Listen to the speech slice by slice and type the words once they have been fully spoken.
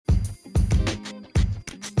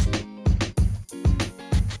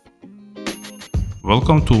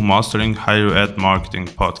Welcome to Mastering Higher Ed Marketing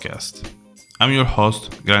podcast. I'm your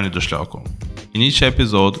host, Gjergj. In each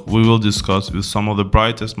episode, we will discuss with some of the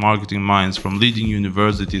brightest marketing minds from leading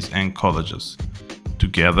universities and colleges.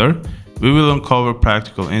 Together, we will uncover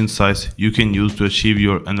practical insights you can use to achieve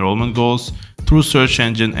your enrollment goals through search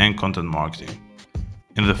engine and content marketing.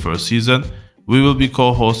 In the first season, we will be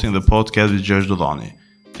co-hosting the podcast with Gjergj,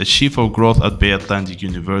 the Chief of Growth at Bay Atlantic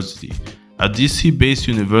University, a DC-based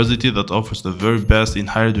university that offers the very best in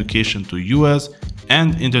higher education to US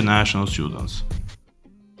and international students.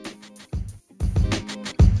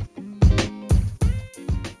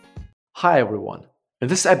 Hi everyone. In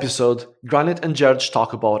this episode, Granit and Gjergj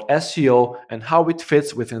talk about SEO and how it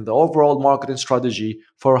fits within the overall marketing strategy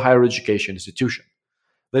for a higher education institution.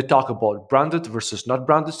 They talk about branded versus not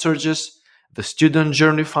branded searches, the student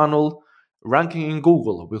journey funnel, ranking in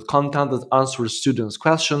Google with content that answers students'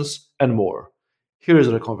 questions, and more. Here is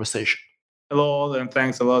the conversation. Hello all, and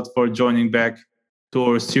thanks a lot for joining back to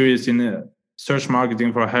our series in search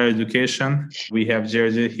marketing for higher education. We have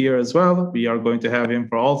Gjergj here as well. We are going to have him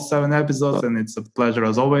for all 7 episodes, and it's a pleasure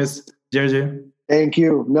as always. Gjergj. Thank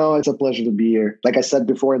you. No, it's a pleasure to be here. Like I said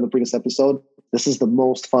before in the previous episode, this is the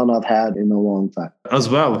most fun I've had in a long time. As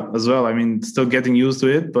well. I mean, still getting used to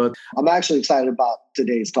it, but I'm actually excited about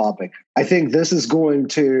today's topic. I think this is going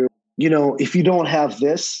to, if you don't have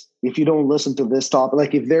this, if you don't listen to this topic,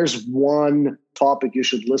 like if there's one topic you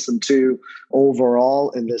should listen to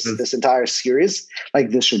overall in this entire series,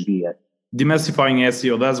 like this should be it. Demystifying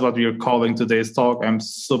SEO, that's what we are calling today's talk. I'm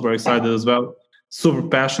super excited as well. Super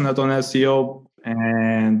passionate on SEO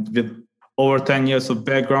and with over 10 years of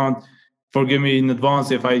background. Forgive me in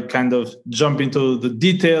advance if I kind of jump into the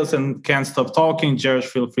details and can't stop talking. Gjergj,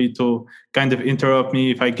 feel free to kind of interrupt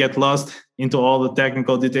me if I get lost into all the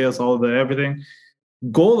technical details, all the everything.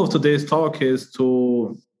 Goal of today's talk is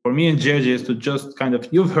for me and Gjergj, is to just kind of,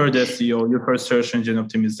 you've heard SEO, you've heard search engine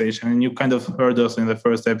optimization, and you kind of heard us in the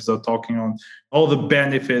first episode talking on all the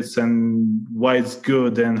benefits and why it's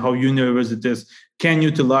good and how universities can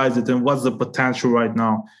utilize it and what's the potential right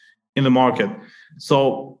now in the market.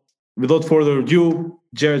 So without further ado,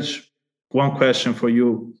 Gjergj, one question for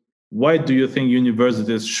you. Why do you think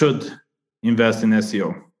universities should invest in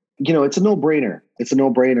SEO? It's a no-brainer. It's a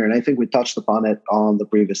no-brainer. And I think we touched upon it on the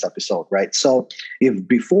previous episode, right? So if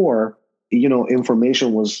before,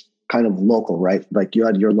 information was kind of local, right? Like you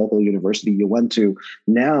had your local university you went to,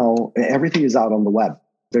 now everything is out on the web.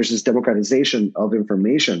 There's this democratization of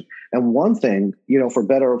information. And one thing, for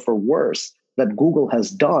better or for worse, that Google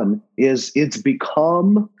has done is it's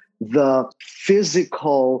become the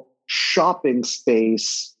physical shopping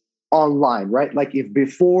space online, right? Like if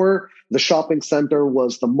before the shopping center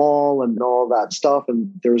was the mall and all that stuff,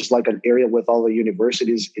 and there's like an area with all the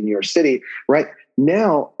universities in your city, right?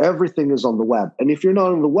 Now everything is on the web. And if you're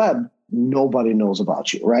not on the web, nobody knows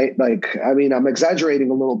about you, right? Like, I mean, I'm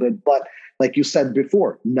exaggerating a little bit, but like you said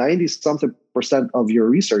before, 90-something% of your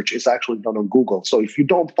research is actually done on Google. So if you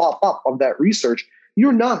don't pop up on that research,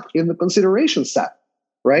 you're not in the consideration set,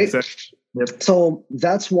 right? Exactly. Yep. So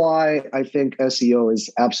that's why I think SEO is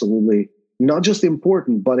absolutely not just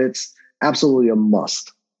important, but it's absolutely a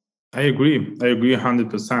must. I agree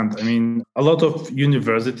 100%. I mean, a lot of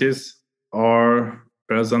universities are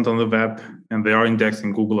present on the web and they are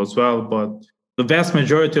indexing Google as well. But the vast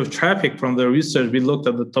majority of traffic from the research, we looked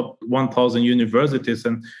at the top 1,000 universities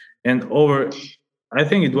and over, I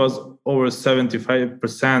think it was over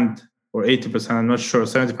 75% or 80%, I'm not sure,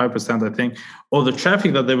 75%, I think, of the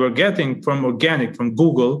traffic that they were getting from organic, from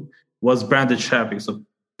Google, was branded traffic. So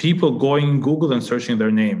people going in Google and searching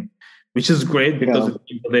their name, which is great because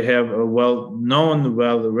they have a well-known,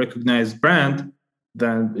 well-recognized brand.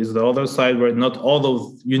 Then is the other side where not all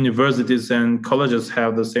of universities and colleges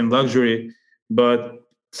have the same luxury, but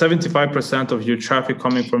 75% of your traffic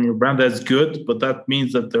coming from your brand, that's good, but that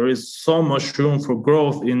means that there is so much room for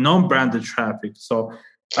growth in non-branded traffic. So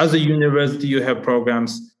as a university, you have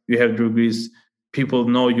programs, you have degrees, people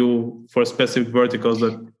know you for specific verticals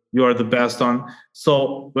that you are the best on.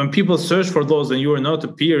 So when people search for those and you are not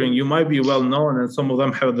appearing, you might be well known, and some of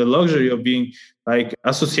them have the luxury of being like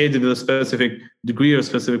associated with a specific degree or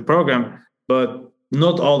specific program, but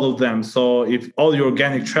not all of them. So if all your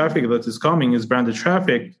organic traffic that is coming is branded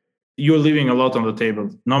traffic, you're leaving a lot on the table.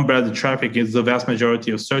 Non-branded traffic is the vast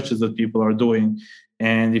majority of searches that people are doing.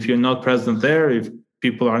 And if you're not present there, if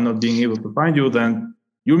people are not being able to find you, then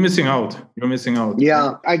you're missing out. You're missing out.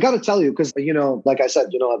 Yeah, I got to tell you, because, like I said,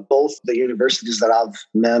 at both the universities that I've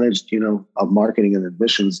managed, of marketing and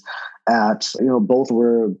admissions at, both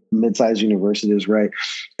were mid-sized universities, right?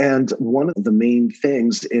 And one of the main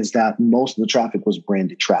things is that most of the traffic was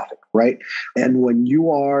branded traffic, right? And when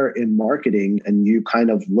you are in marketing and you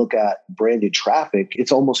kind of look at branded traffic,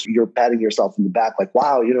 it's almost you're patting yourself in the back like,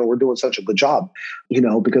 wow, we're doing such a good job,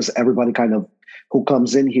 because everybody kind of who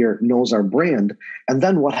comes in here knows our brand. And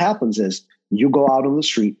then what happens is you go out on the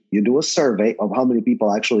street, you do a survey of how many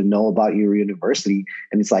people actually know about your university,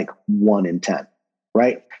 and it's like 1 in 10,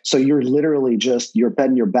 right? So you're literally you're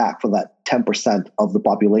betting your back for that 10% of the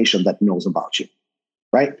population that knows about you,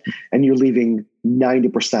 right? And you're leaving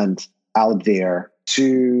 90% out there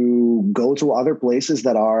to go to other places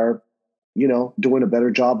that are, doing a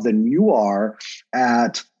better job than you are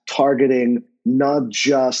at targeting not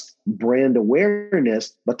just brand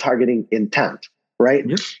awareness, but targeting intent, right?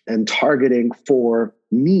 Yep. And targeting for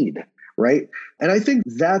need, right? And I think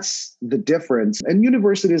that's the difference. And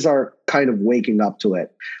universities are kind of waking up to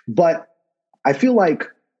it. But I feel like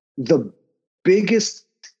the biggest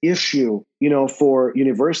issue, for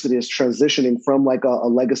universities transitioning from like a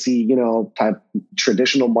legacy, type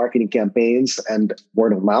traditional marketing campaigns and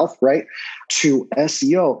word of mouth, right, to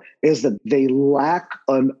SEO is that they lack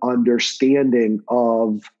an understanding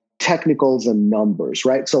of technicals and numbers,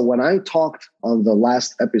 right? So when I talked on the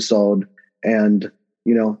last episode and,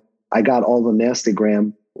 I got all the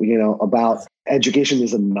nastygram, about education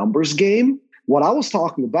is a numbers game, what I was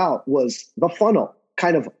talking about was the funnel,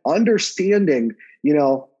 kind of understanding,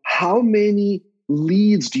 how many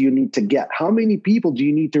leads do you need to get? How many people do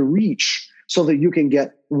you need to reach so that you can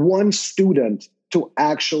get one student to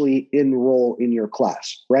actually enroll in your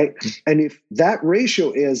class, right? And if that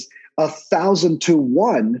ratio is 1,000 to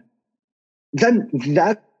 1, then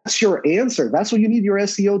that's your answer. That's what you need your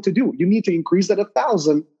SEO to do. You need to increase that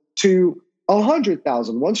 1,000 to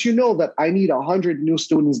 100,000. Once you know that I need 100 new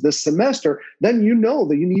students this semester, then you know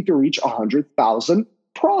that you need to reach 100,000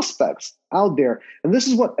 prospects out there. And this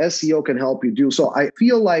is what SEO can help you do. So I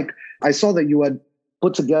feel like I saw that you had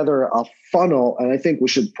put together a funnel, and I think we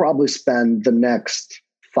should probably spend the next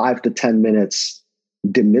 5 to 10 minutes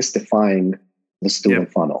demystifying the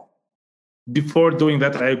student funnel. Before doing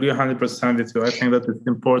that, I agree 100% with you. I think that it's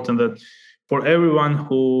important that for everyone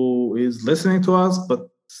who is listening to us, but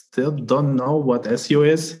still don't know what SEO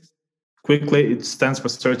is, quickly, it stands for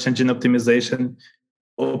search engine optimization,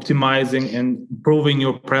 optimizing and improving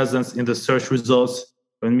your presence in the search results.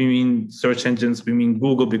 When we mean search engines, we mean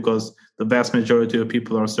Google, because the vast majority of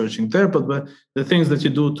people are searching there. But the things that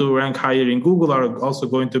you do to rank higher in Google are also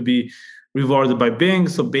going to be rewarded by Bing.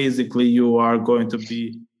 So basically, you are going to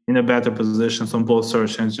be in a better position on both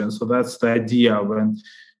search engines. So that's the idea. When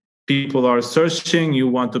people are searching, you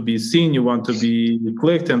want to be seen, you want to be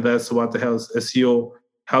clicked, and that's what the SEO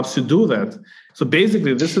helps you do that. So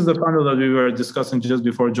basically, this is the funnel that we were discussing just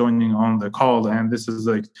before joining on the call. And this is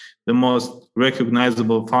like the most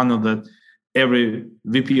recognizable funnel that every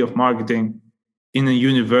VP of marketing in a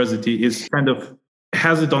university is kind of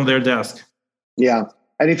has it on their desk. Yeah.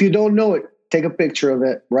 And if you don't know it, take a picture of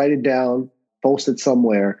it, write it down, post it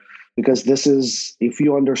somewhere, because this is, if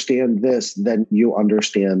you understand this, then you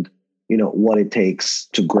understand, what it takes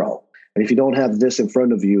to grow. And if you don't have this in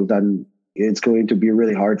front of you, then it's going to be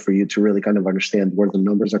really hard for you to really kind of understand where the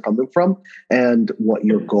numbers are coming from and what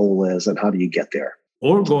your goal is and how do you get there.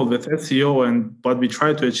 Our goal with SEO and what we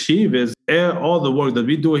try to achieve is all the work that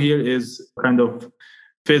we do here is kind of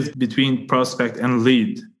fits between prospect and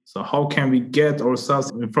lead. So how can we get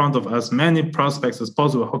ourselves in front of as many prospects as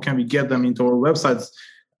possible? How can we get them into our websites,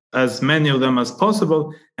 as many of them as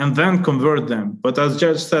possible, and then convert them? But as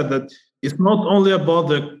Gjergj said, that it's not only about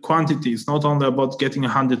the quantity. It's not only about getting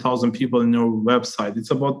 100,000 people in your website.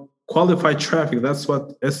 It's about qualified traffic. That's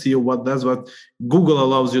what SEO, that's what Google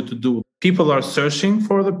allows you to do. People are searching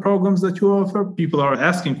for the programs that you offer. People are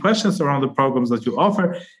asking questions around the programs that you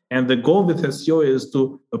offer. And the goal with SEO is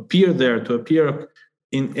to appear there, to appear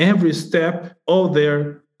in every step of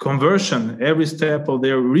their conversion, every step of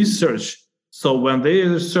their research. So when they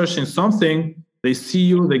are searching something, they see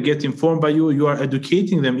you, they get informed by you, you are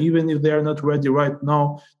educating them, even if they are not ready right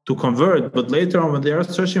now to convert. But later on, when they are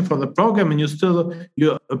searching for the program and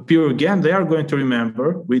you appear again, they are going to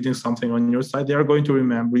remember reading something on your site, they are going to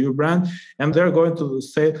remember your brand, and they're going to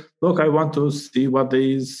say, look, I want to see what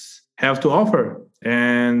they have to offer.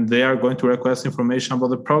 And they are going to request information about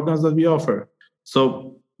the programs that we offer.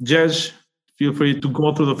 So, Gjergj, feel free to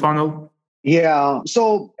go through the funnel. Yeah.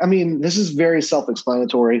 So, this is very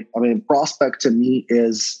self-explanatory. Prospect to me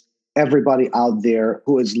is everybody out there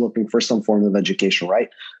who is looking for some form of education, right?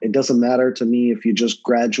 It doesn't matter to me if you just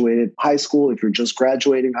graduated high school, if you're just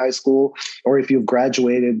graduating high school, or if you've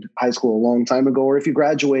graduated high school a long time ago, or if you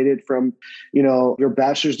graduated from, your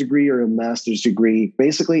bachelor's degree or a master's degree.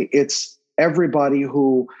 Basically, it's everybody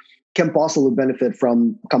who can possibly benefit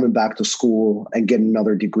from coming back to school and getting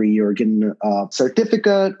another degree or getting a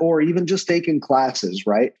certificate or even just taking classes,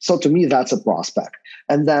 right? So to me, that's a prospect.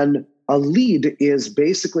 And then a lead is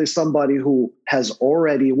basically somebody who has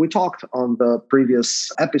already, we talked on the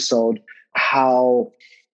previous episode, how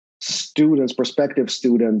prospective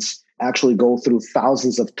students actually go through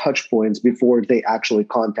thousands of touch points before they actually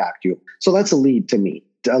contact you. So that's a lead to me.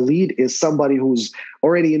 A lead is somebody who's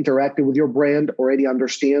already interacted with your brand, already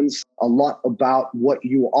understands a lot about what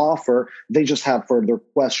you offer. They just have further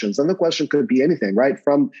questions. And the question could be anything, right?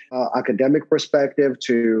 From academic perspective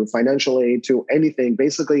to financial aid to anything.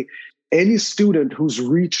 Basically, any student who's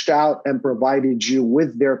reached out and provided you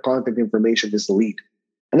with their contact information is the lead.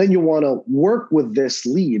 And then you want to work with this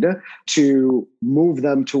lead to move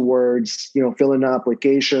them towards, filling an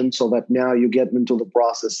application so that now you get into the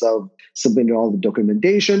process of submitting all the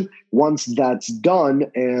documentation. Once that's done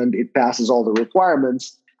and it passes all the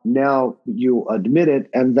requirements, now you admit it.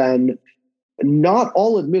 And then not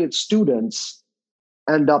all admitted students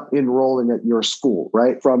end up enrolling at your school,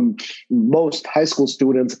 right? From most high school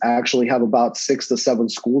students actually have about 6 to 7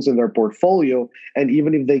 schools in their portfolio. And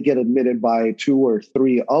even if they get admitted by 2 or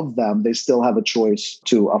 3 of them, they still have a choice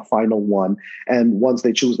to a final one. And once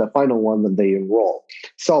they choose that final one, then they enroll.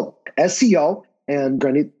 So SEO, and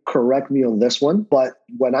Granit, correct me on this one, but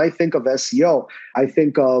when I think of SEO, I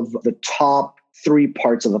think of the top 3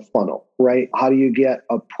 parts of the funnel, right? How do you get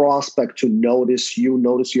a prospect to notice you,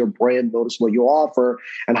 notice your brand, notice what you offer?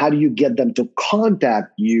 And how do you get them to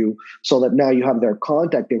contact you so that now you have their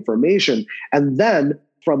contact information? And then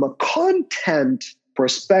from a content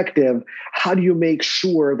perspective, how do you make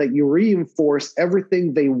sure that you reinforce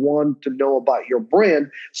everything they want to know about your brand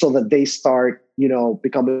so that they start,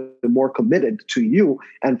 becoming more committed to you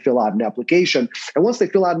and fill out an application? And once they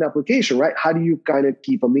fill out an application, right, how do you kind of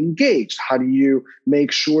keep them engaged? How do you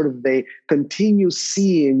make sure that they continue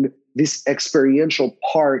seeing this experiential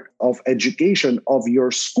part of education of your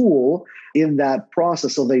school in that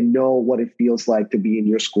process so they know what it feels like to be in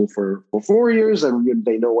your school for 4 years, and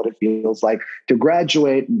they know what it feels like to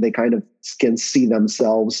graduate, and they kind of can see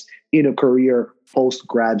themselves in a career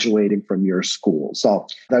post-graduating from your school. So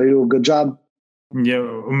did I do a good job?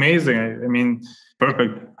 Yeah, amazing. I mean,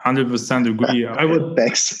 perfect. 100% agree. I would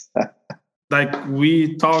Thanks.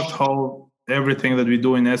 We talked how everything that we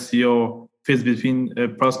do in SEO fits between a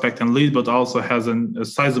prospect and lead, but also has a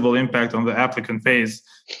sizable impact on the applicant phase.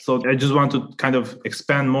 So I just want to kind of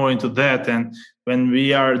expand more into that. And when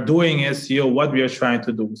we are doing SEO, what we are trying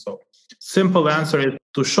to do. So simple answer is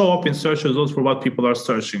to show up in search results for what people are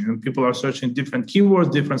searching. And people are searching different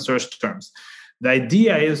keywords, different search terms. The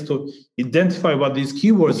idea is to identify what these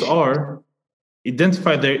keywords are,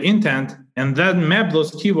 identify their intent, and then map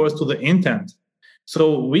those keywords to the intent.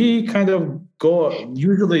 So we kind of go,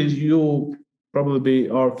 usually you probably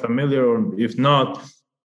are familiar, or if not,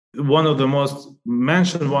 one of the most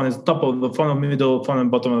mentioned one is top of the funnel, middle of the funnel, and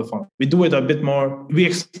bottom of the funnel. We do it a bit more. We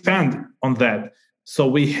expand on that. So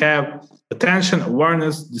we have attention,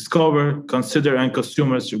 awareness, discover, consider, and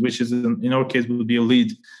consumers, which is in our case would be a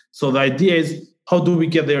lead. So the idea is, how do we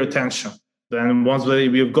get their attention? Then once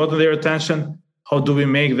we've gotten their attention, how do we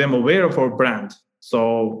make them aware of our brand?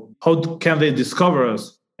 So how can they discover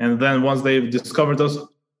us? And then once they've discovered us,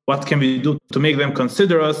 what can we do to make them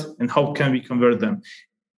consider us, and how can we convert them?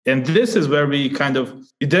 And this is where we kind of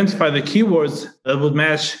identify the keywords that would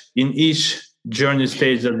match in each journey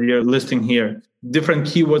stage that we are listing here. Different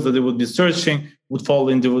keywords that they would be searching would fall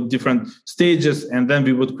into different stages, and then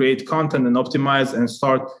we would create content and optimize and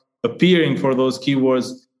start appearing for those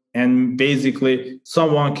keywords. And basically,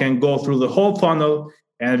 someone can go through the whole funnel,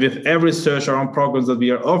 and with every search around programs that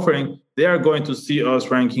we are offering, they are going to see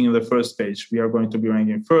us ranking in the first page. We are going to be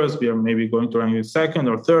ranking first. We are maybe going to rank in second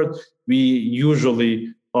or third. We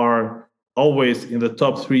usually are always in the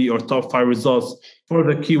top 3 or top 5 results for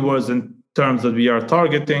the keywords and terms that we are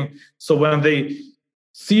targeting. So when they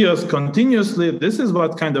see us continuously, this is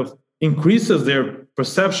what kind of increases their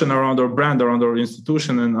perception around our brand, around our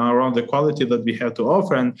institution, and around the quality that we have to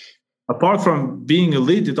offer. And apart from being a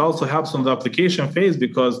lead, it also helps on the application phase,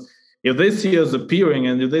 because if they see us appearing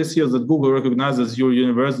and if they see us that Google recognizes your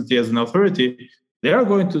university as an authority, they are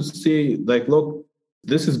going to see, look,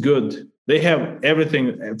 this is good. They have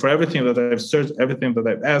everything, for everything that I've searched, everything that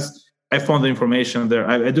I've asked, I found the information there.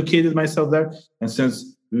 I've educated myself there. And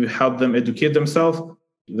since we help them educate themselves,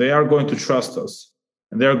 they are going to trust us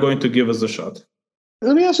and they are going to give us a shot.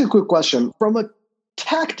 Let me ask you a quick question. From a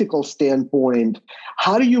tactical standpoint,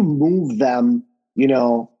 how do you move them,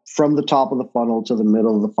 from the top of the funnel to the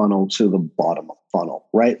middle of the funnel to the bottom of the funnel,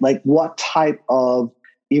 right? Like what type of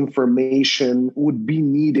information would be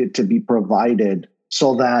needed to be provided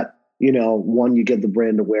so that, one, you get the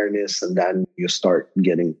brand awareness and then you start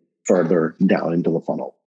getting further down into the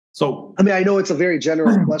funnel? So, I know it's a very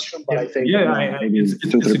general question, but I think it's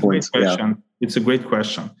a great question. Yeah. It's a great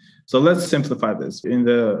question. So let's simplify this. In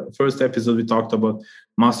the first episode, we talked about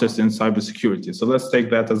masters in cybersecurity. So let's take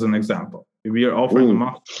that as an example. If we are offering a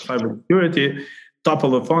master in cybersecurity, top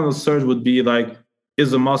of the funnel search would be like,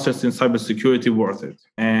 is a master's in cybersecurity worth it?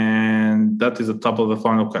 And that is the top of the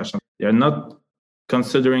funnel question. They are not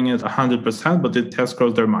considering it 100%, but it has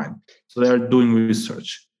crossed their mind. So they are doing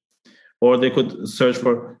research. Or they could search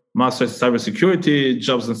for master's in cybersecurity,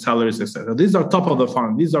 jobs and salaries, etc. These are top of the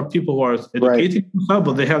funnel. These are people who are educating themselves,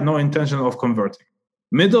 but they have no intention of converting.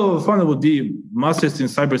 Middle of the funnel would be master's in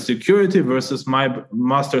cybersecurity versus my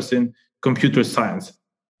master's in computer science.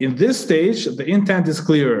 In this stage, the intent is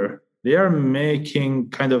clearer. They are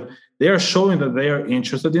they are showing that they are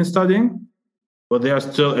interested in studying, but they are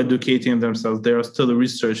still educating themselves. They are still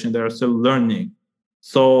researching. They are still learning.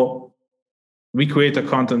 So we create a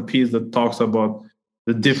content piece that talks about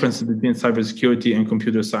the difference between cybersecurity and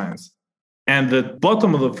computer science. And the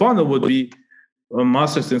bottom of the funnel would be a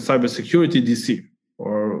master's in cybersecurity DC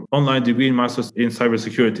or online degree in master's in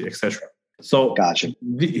cybersecurity, etc. So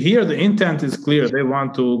here the intent is clear. They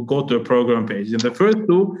want to go to a program page. In the first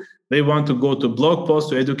two, they want to go to blog posts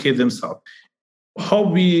to educate themselves. How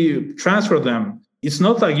we transfer them, it's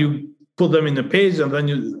not like you put them in a page and then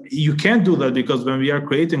you can't do that, because when we are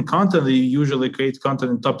creating content, we usually create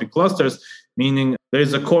content in topic clusters, meaning there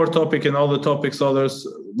is a core topic and all the topics others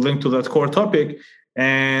linked to that core topic.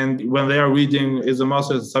 And when they are reading is a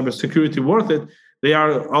master's in cybersecurity worth it, we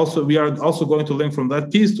are also going to link from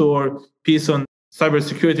that piece to our piece on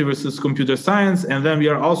cybersecurity versus computer science. And then we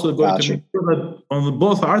are also going to make sure that on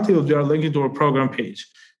both articles, we are linking to our program page.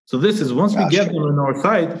 So this is once we get them on our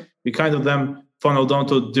site, we kind of then funnel down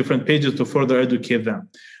to different pages to further educate them.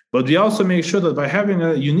 But we also make sure that by having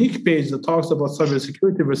a unique page that talks about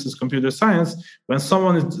cybersecurity versus computer science, when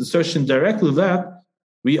someone is searching directly that,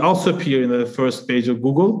 we also appear in the first page of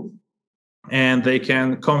Google, and they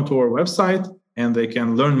can come to our website and they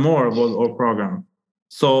can learn more about our program.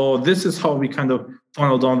 So this is how we kind of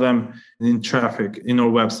funnel down them in traffic in our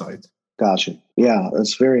website. Gotcha. Yeah,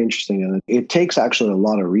 that's very interesting. And it takes actually a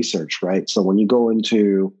lot of research, right? So when you go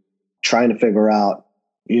into trying to figure out,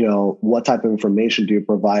 what type of information do you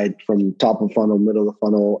provide from top of the funnel, middle of the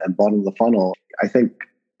funnel, and bottom of the funnel, I think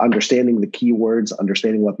understanding the keywords,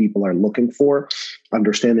 understanding what people are looking for,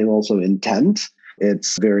 understanding also intent,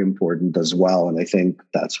 it's very important as well. And I think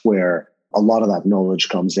that's where a lot of that knowledge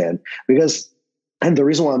comes in. And the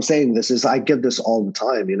reason why I'm saying this is I get this all the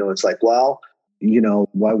time. It's like,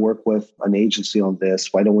 why work with an agency on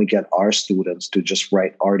this? Why don't we get our students to just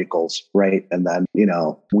write articles, right? And then,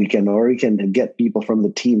 we can get people from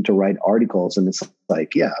the team to write articles. And it's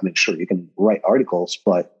like, sure, you can write articles,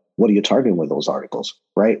 but what are you targeting with those articles,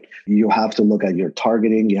 right? You have to look at your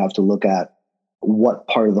targeting. You have to look at what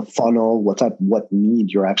part of the funnel, what need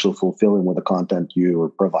you're actually fulfilling with the content you're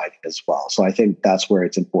providing as well. So I think that's where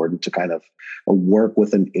it's important to kind of work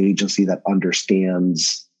with an agency that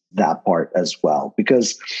understands that part as well.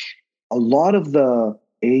 Because a lot of the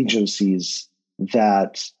agencies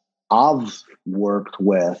that I've worked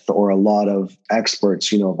with, or a lot of experts,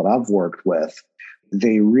 that I've worked with,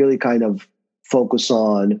 they really kind of focus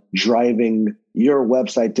on driving your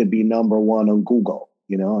website to be number one on Google.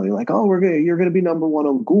 You're like, you're going to be number one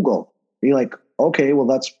on Google. And you're like, okay, well,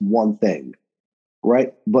 that's one thing,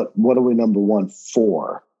 right? But what are we number one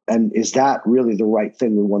for? And is that really the right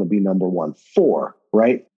thing we want to be number one for,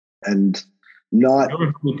 right? And not...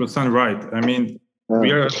 You're 100% right.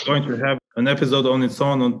 We are going to have an episode on its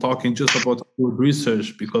own on talking just about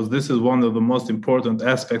research, because this is one of the most important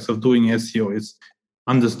aspects of doing SEO. It's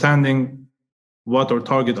understanding what our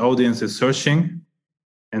target audience is searching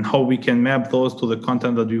and how we can map those to the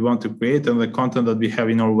content that we want to create and the content that we have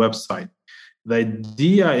in our website. The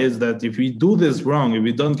idea is that if we do this wrong, if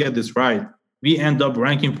we don't get this right, we end up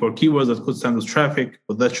ranking for keywords that could send us traffic,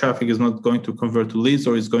 but that traffic is not going to convert to leads,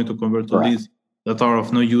 or is going to convert to leads that are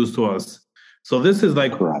of no use to us. So this is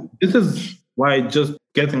why just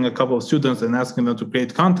getting a couple of students and asking them to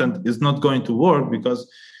create content is not going to work, because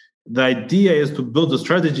the idea is to build a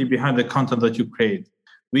strategy behind the content that you create.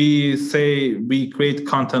 We say we create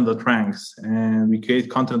content that ranks, and we create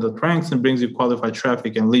content that ranks and brings you qualified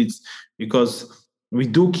traffic and leads, because We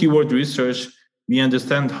do keyword research. We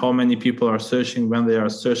understand how many people are searching, when they are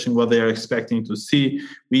searching, what they are expecting to see.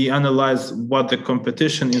 We analyze what the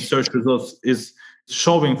competition in search results is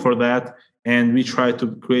showing for that. And we try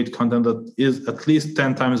to create content that is at least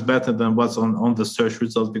 10 times better than what's on the search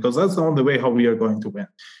results, because that's the only way how we are going to win.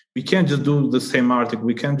 We can't just do the same article.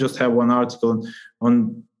 We can't just have one article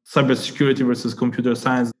on cybersecurity versus computer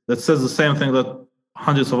science that says the same thing that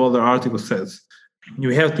hundreds of other articles says. You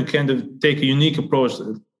have to kind of take a unique approach,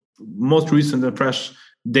 most recent and fresh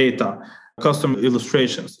data, custom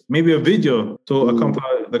illustrations, maybe a video to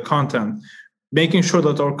accompany the content, making sure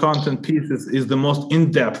that our content piece is the most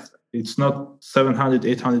in-depth. It's not 700,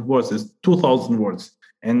 800 words, it's 2,000 words.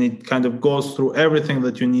 And it kind of goes through everything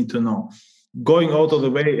that you need to know. Going out of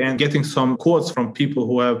the way and getting some quotes from people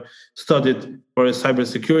who have studied for a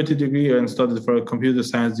cybersecurity degree and studied for a computer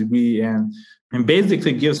science degree and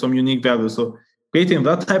basically give some unique value. So creating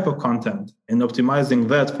that type of content and optimizing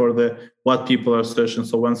that for what people are searching.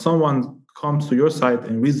 So when someone comes to your site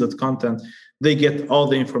and reads that content, they get all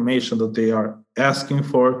the information that they are asking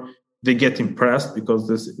for. They get impressed because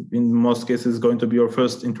this, in most cases, is going to be your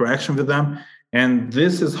first interaction with them. And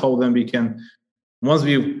this is how then we can, once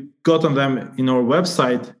we've gotten them in our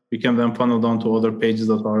website, we can then funnel down to other pages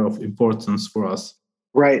that are of importance for us.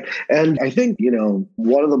 Right. And I think,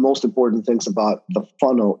 one of the most important things about the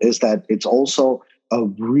funnel is that it's also a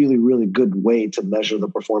really, really good way to measure the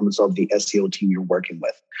performance of the SEO team you're working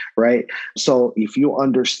with, right? So if you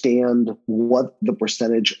understand what the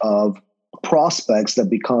percentage of prospects that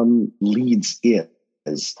become leads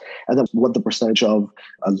is, and then what the percentage of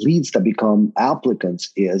leads that become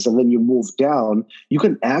applicants is, and then you move down, you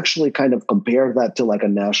can actually kind of compare that to like a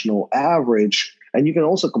national average. And you can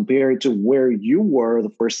also compare it to where you were the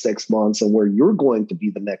first 6 months and where you're going to be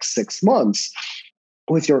the next 6 months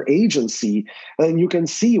with your agency, and you can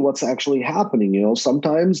see what's actually happening.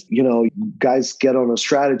 Sometimes, guys get on a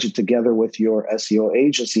strategy together with your SEO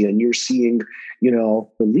agency and you're seeing, the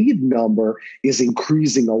lead number is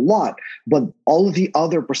increasing a lot, but all of the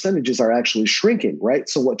other percentages are actually shrinking, right?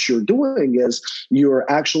 So what you're doing is you're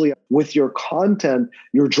actually, with your content,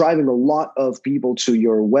 you're driving a lot of people to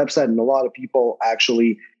your website, and a lot of people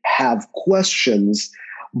actually have questions,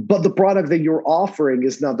 but the product that you're offering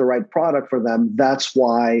is not the right product for them. That's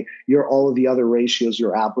why all of the other ratios,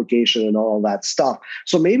 your application and all of that stuff.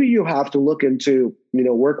 So maybe you have to look into,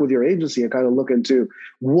 work with your agency and kind of look into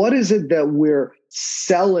what is it that we're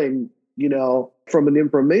selling, from an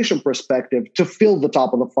information perspective to fill the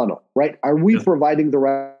top of the funnel, right? Are we providing the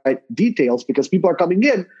right details? Because people are coming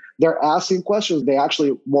in, they're asking questions. They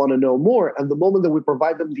actually want to know more. And the moment that we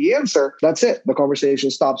provide them the answer, that's it. The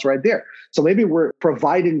conversation stops right there. So maybe we're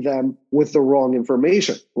providing them with the wrong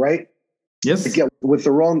information, right? Yes. Again, with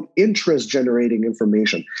the wrong interest generating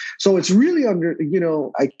information. So it's really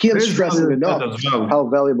I can't stress it enough how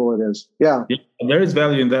valuable it is. Yeah. There is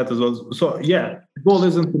value in that as well. So the goal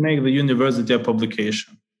isn't to make the university a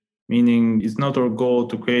publication. Meaning it's not our goal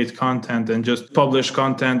to create content and just publish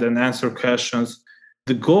content and answer questions.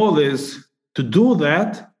 The goal is to do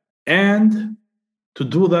that and to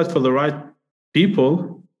do that for the right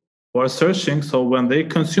people who are searching. So when they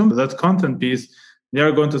consume that content piece, they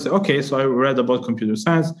are going to say, okay, so I read about computer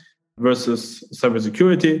science versus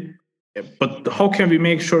cybersecurity, but how can we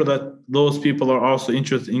make sure that those people are also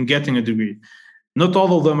interested in getting a degree? Not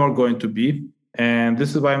all of them are going to be. And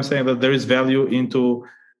this is why I'm saying that there is value into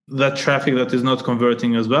that traffic that is not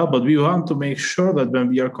converting as well. But we want to make sure that when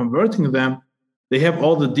we are converting them, they have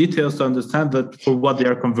all the details to understand that for what they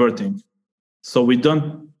are converting. So we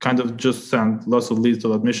don't kind of just send lots of leads to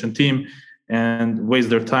the admission team and waste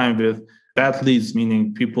their time with bad leads,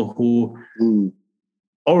 meaning people who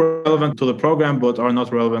are relevant to the program but are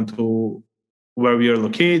not relevant to where we are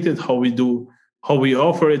located, how we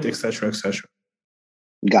offer it, etc., etc.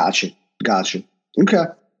 Gotcha. Okay.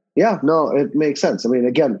 Yeah, no, it makes sense. I mean,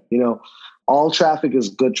 again, all traffic is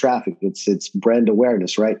good traffic. It's brand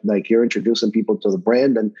awareness, right? Like you're introducing people to the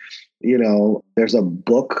brand, and there's a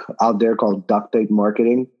book out there called Duct Tape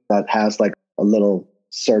Marketing that has like a little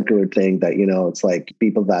circular thing that it's like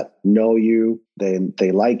people that know you,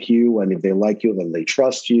 they like you, and if they like you, then they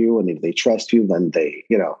trust you, and if they trust you, then they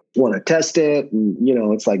want to test it, and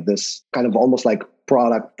it's like this kind of almost like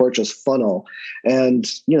product purchase funnel. And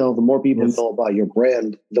the more people know about your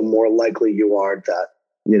brand, the more likely you are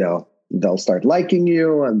that they'll start liking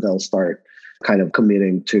you, and they'll start kind of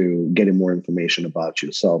committing to getting more information about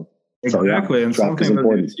you. So exactly, and something that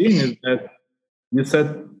we've seen is that you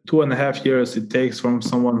said 2.5 years it takes from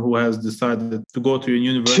someone who has decided to go to a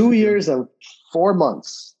university. 2 years and 4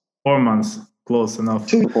 months. 4 months, close enough.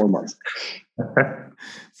 2 to 4 months.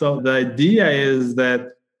 So the idea is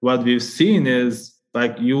that what we've seen is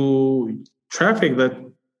like traffic that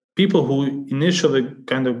people who initially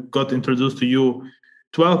kind of got introduced to you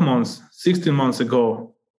 12 months, 16 months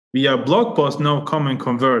ago via blog post now come and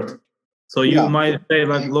convert. So you might say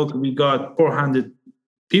like, look, we got 400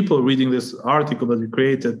 people reading this article that we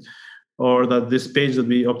created or that this page that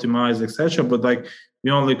we optimized, etc. But like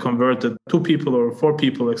we only converted 2 people or 4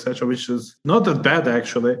 people, etc., which is not that bad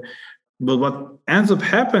actually. But what ends up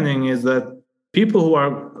happening is that people who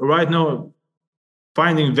are right now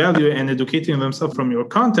finding value and educating themselves from your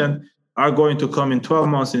content are going to come in 12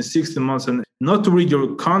 months, in 16 months, and not to read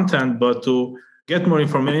your content, but to get more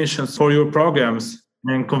information for your programs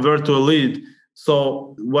and convert to a lead.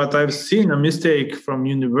 So what I've seen a mistake from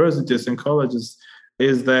universities and colleges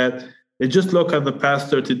is that they just look at the past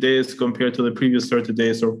 30 days compared to the previous 30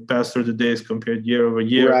 days or past 30 days compared year over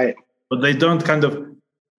year. Right. But they don't kind of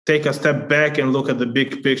take a step back and look at the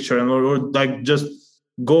big picture and or like just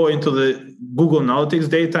go into the Google Analytics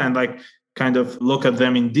data and like kind of look at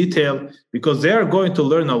them in detail, because they are going to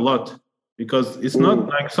learn a lot. Because it's not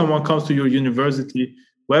like someone comes to your university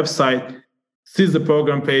website, sees the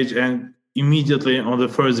program page, and immediately on the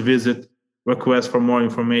first visit requests for more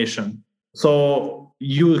information. So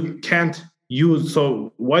you can't use,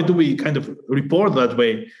 so why do we kind of report that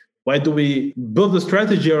way? Why do we build a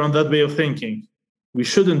strategy around that way of thinking? We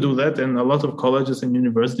shouldn't do that. And a lot of colleges and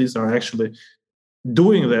universities are actually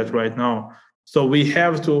doing that right now. So we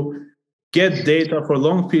have to get data for a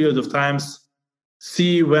long period of times,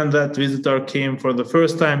 see when that visitor came for the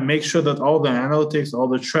first time, make sure that all the analytics, all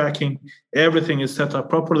the tracking, everything is set up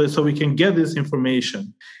properly so we can get this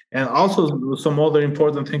information. And also some other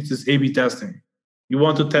important things is A/B testing. You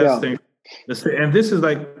want to test things. And this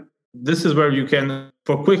is where you can,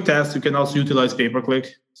 for quick tests, you can also utilize pay-per-click.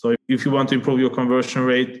 So if you want to improve your conversion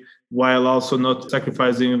rate while also not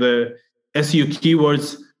sacrificing the SEO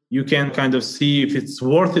keywords, you can kind of see if it's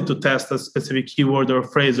worth it to test a specific keyword or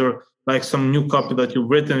phrase or like some new copy that you've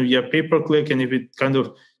written via pay-per-click. And if it kind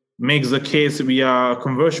of makes the case via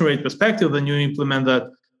conversion rate perspective, then you implement that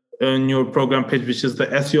in your program page, which is the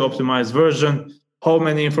SEO optimized version. How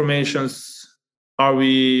many informations are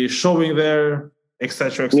we showing there,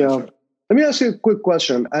 etc., etc. Yeah. Let me ask you a quick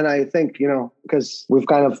question. And I think, because we've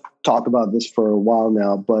kind of talked about this for a while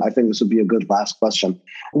now, but I think this would be a good last question.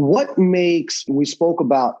 We spoke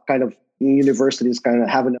about kind of universities kind of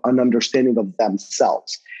having an understanding of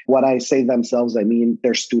themselves. When I say themselves, I mean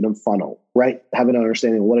their student funnel, right? Having an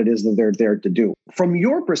understanding of what it is that they're there to do. From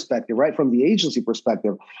your perspective, right? From the agency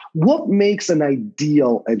perspective, what makes an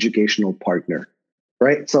ideal educational partner?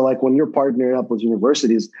 Right. So like when you're partnering up with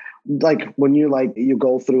universities, like when you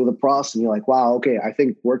go through the process and you're like, wow, okay, I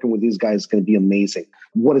think working with these guys is going to be amazing.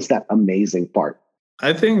 What is that amazing part?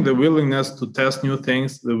 I think the willingness to test new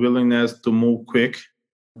things, the willingness to move quick,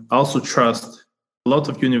 also trust. A lot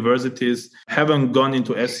of universities haven't gone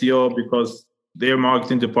into SEO because their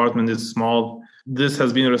marketing department is small. This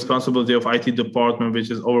has been a responsibility of IT department, which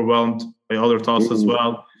is overwhelmed by other tasks as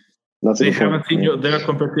well. They haven't seen their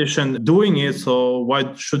competition doing it, so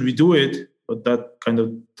why should we do it? But that kind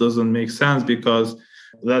of doesn't make sense, because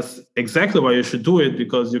that's exactly why you should do it,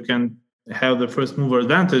 because you can have the first mover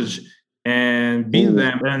advantage and beat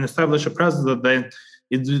them and establish a presence that then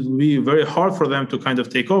it will be very hard for them to kind of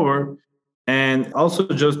take over, and also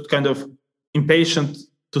just kind of impatient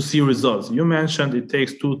to see results. You mentioned it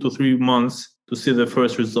takes 2 to 3 months to see the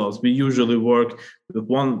first results. We usually work with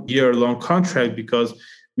 1 year long contract because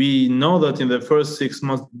we know that in the first 6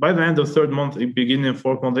 months, by the end of 3rd month, beginning of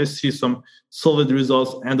 4th month, they see some solid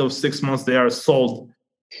results. End of 6 months, they are sold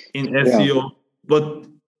in SEO. Yeah. But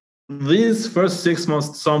these first 6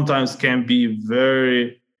 months sometimes can be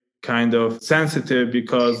very kind of sensitive,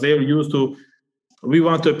 because they're used to, we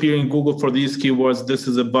want to appear in Google for these keywords. This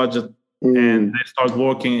is a budget. And they start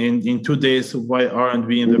working in 2 days. Why aren't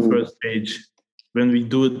we in the first page? When we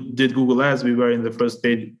did Google Ads, we were in the first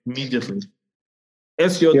page immediately.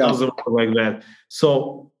 SEO doesn't work like that.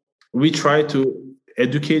 So we try to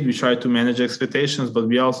educate, we try to manage expectations, but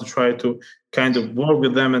we also try to kind of work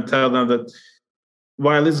with them and tell them that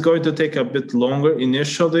while it's going to take a bit longer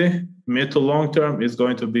initially, mid to long term, it's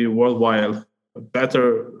going to be worthwhile. A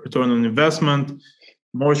better return on investment,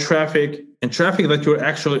 more traffic, and traffic that you're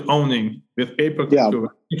actually owning. With pay-per-click,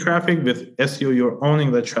 you're traffic. With SEO, you're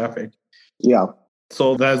owning the traffic. Yeah.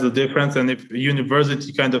 So that's the difference. And if a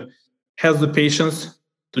university kind of has the patience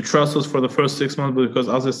to trust us for the first 6 months, because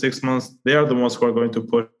after 6 months, they are the ones who are going to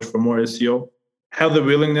push for more SEO, have the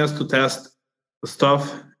willingness to test stuff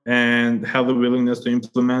and have the willingness to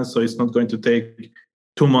implement. So it's not going to take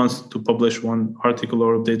 2 months to publish one article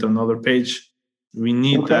or update another page. We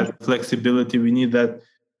need that flexibility. We need that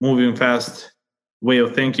moving fast way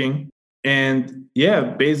of thinking. And yeah,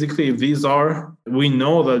 basically, we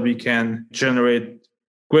know that we can generate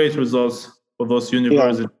great results for those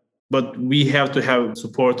universities. Yeah. But we have to have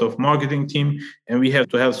support of marketing team, and we have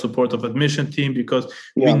to have support of admission team, because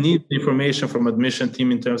we need information from admission team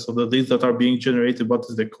in terms of the leads that are being generated. What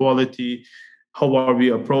is the quality? How are we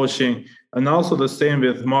approaching? And also the same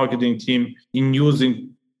with marketing team in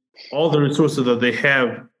using all the resources that they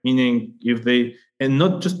have, meaning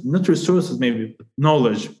not resources, maybe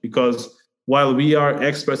knowledge, because while we are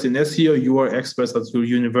experts in SEO, you are experts at your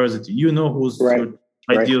university. You know who's your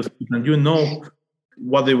ideal student. You know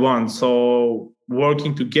what they want. So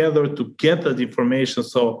working together to get that information,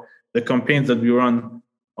 so the campaigns that we run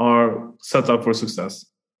are set up for success.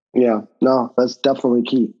 Yeah, no, that's definitely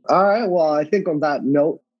key. All right. Well, I think on that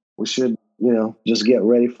note, we should, just get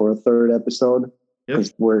ready for a third episode,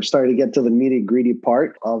 because we're starting to get to the nitty-gritty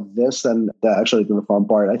part of this, and actually the fun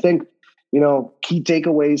part. I think, key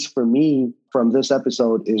takeaways for me from this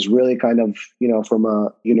episode is really kind of, from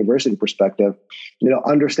a university perspective,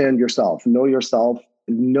 understand yourself,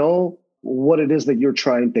 know what it is that you're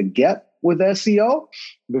trying to get with SEO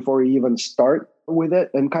before you even start with it,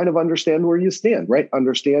 and kind of understand where you stand, right?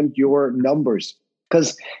 Understand your numbers.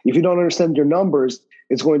 Because if you don't understand your numbers,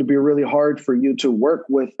 it's going to be really hard for you to work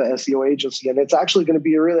with the SEO agency. And it's actually going to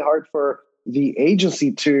be really hard for the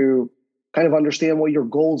agency to kind of understand what your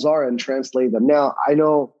goals are and translate them. Now, I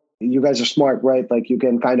know you guys are smart, right? Like, you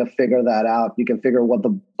can kind of figure that out. You can figure what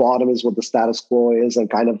the bottom is, what the status quo is, and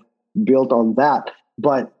kind of build on that.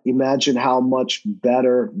 But imagine how much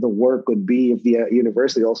better the work would be if the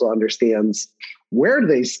university also understands where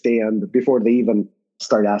they stand before they even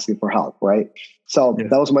start asking for help, right? So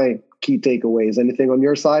that was my key takeaways. Anything on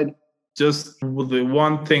your side? Just the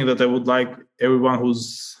one thing that I would like everyone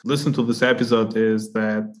who's listened to this episode is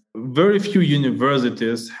that very few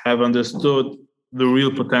universities have understood the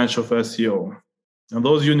real potential of SEO. And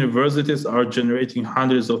those universities are generating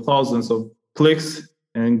hundreds of thousands of clicks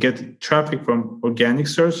and getting traffic from organic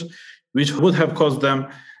search, which would have cost them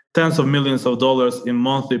tens of millions of dollars in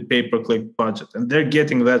monthly pay-per-click budget. And they're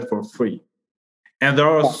getting that for free. And there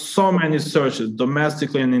are so many searches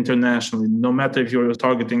domestically and internationally, no matter if you're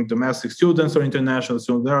targeting domestic students or international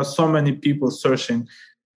students, there are so many people searching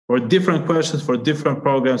for different questions for different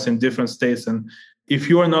programs in different states. And if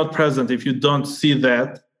you are not present, if you don't see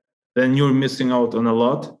that, then you're missing out on a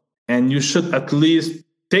lot. And you should at least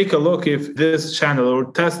take a look if this channel,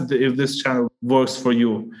 or test if this channel works for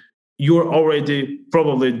you. You're already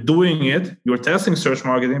probably doing it. You're testing search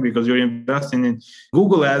marketing because you're investing in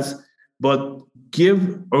Google ads, but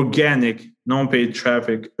give organic, non-paid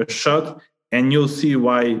traffic a shot, and you'll see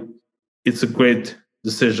why it's a great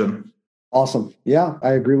decision. Awesome. Yeah,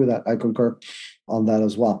 I agree with that. I concur on that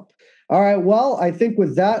as well. All right. Well, I think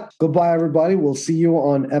with that, goodbye, everybody. We'll see you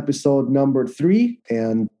on episode number 3.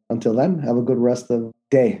 And until then, have a good rest of the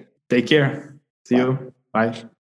day. Take care. See you. Bye.